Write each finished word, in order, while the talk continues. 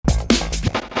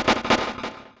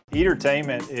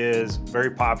Eatertainment is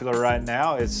very popular right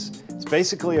now. It's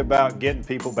basically about getting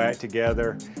people back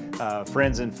together,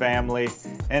 friends and family,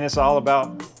 and it's all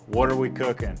about what are we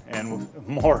cooking, and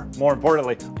more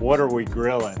importantly, what are we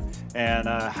grilling, and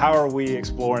how are we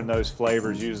exploring those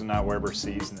flavors using our Weber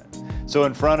seasoning. So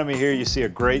in front of me here you see a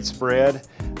great spread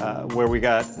where we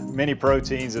got many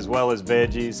proteins as well as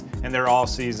veggies, and they're all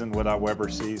seasoned with our Weber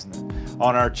seasoning.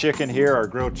 On our chicken here, our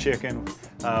grilled chicken,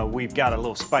 we've got a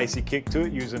little spicy kick to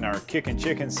it using our Kickin'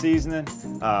 Chicken seasoning.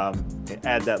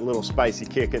 Add that little spicy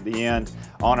kick at the end.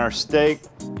 On our steak,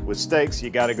 with steaks, you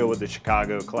gotta go with the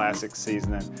Chicago Classic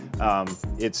seasoning.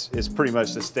 It's pretty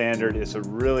much the standard. It's a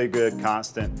really good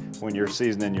constant when you're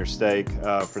seasoning your steak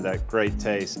for that great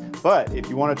taste. But if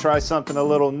you wanna try something a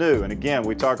little new, and again,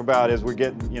 we talk about as we're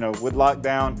getting, with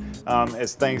lockdown,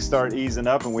 as things start easing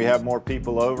up and we have more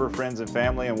people over, friends and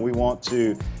family, and we want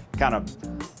to kind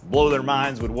of blow their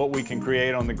minds with what we can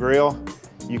create on the grill,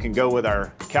 you can go with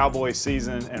our Cowboy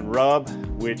Season and Rub,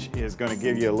 which is going to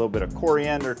give you a little bit of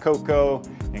coriander, cocoa,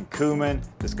 and cumin.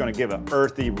 It's going to give an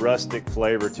earthy, rustic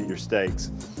flavor to your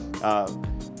steaks.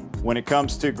 When it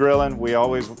comes to grilling, we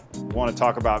always want to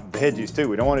talk about veggies too.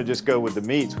 We don't want to just go with the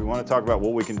meats. We want to talk about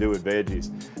what we can do with veggies.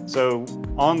 So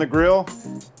on the grill,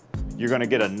 you're going to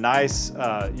get a nice,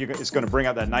 it's going to bring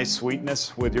out that nice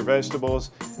sweetness with your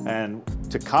vegetables. And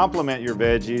to complement your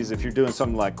veggies, if you're doing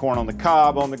something like corn on the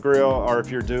cob on the grill, or if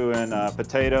you're doing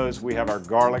potatoes, we have our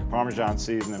garlic Parmesan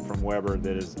seasoning from Weber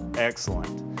that is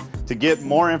excellent. To get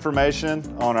more information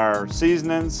on our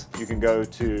seasonings, you can go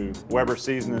to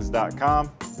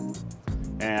weberseasonings.com.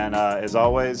 And as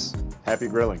always, happy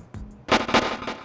grilling.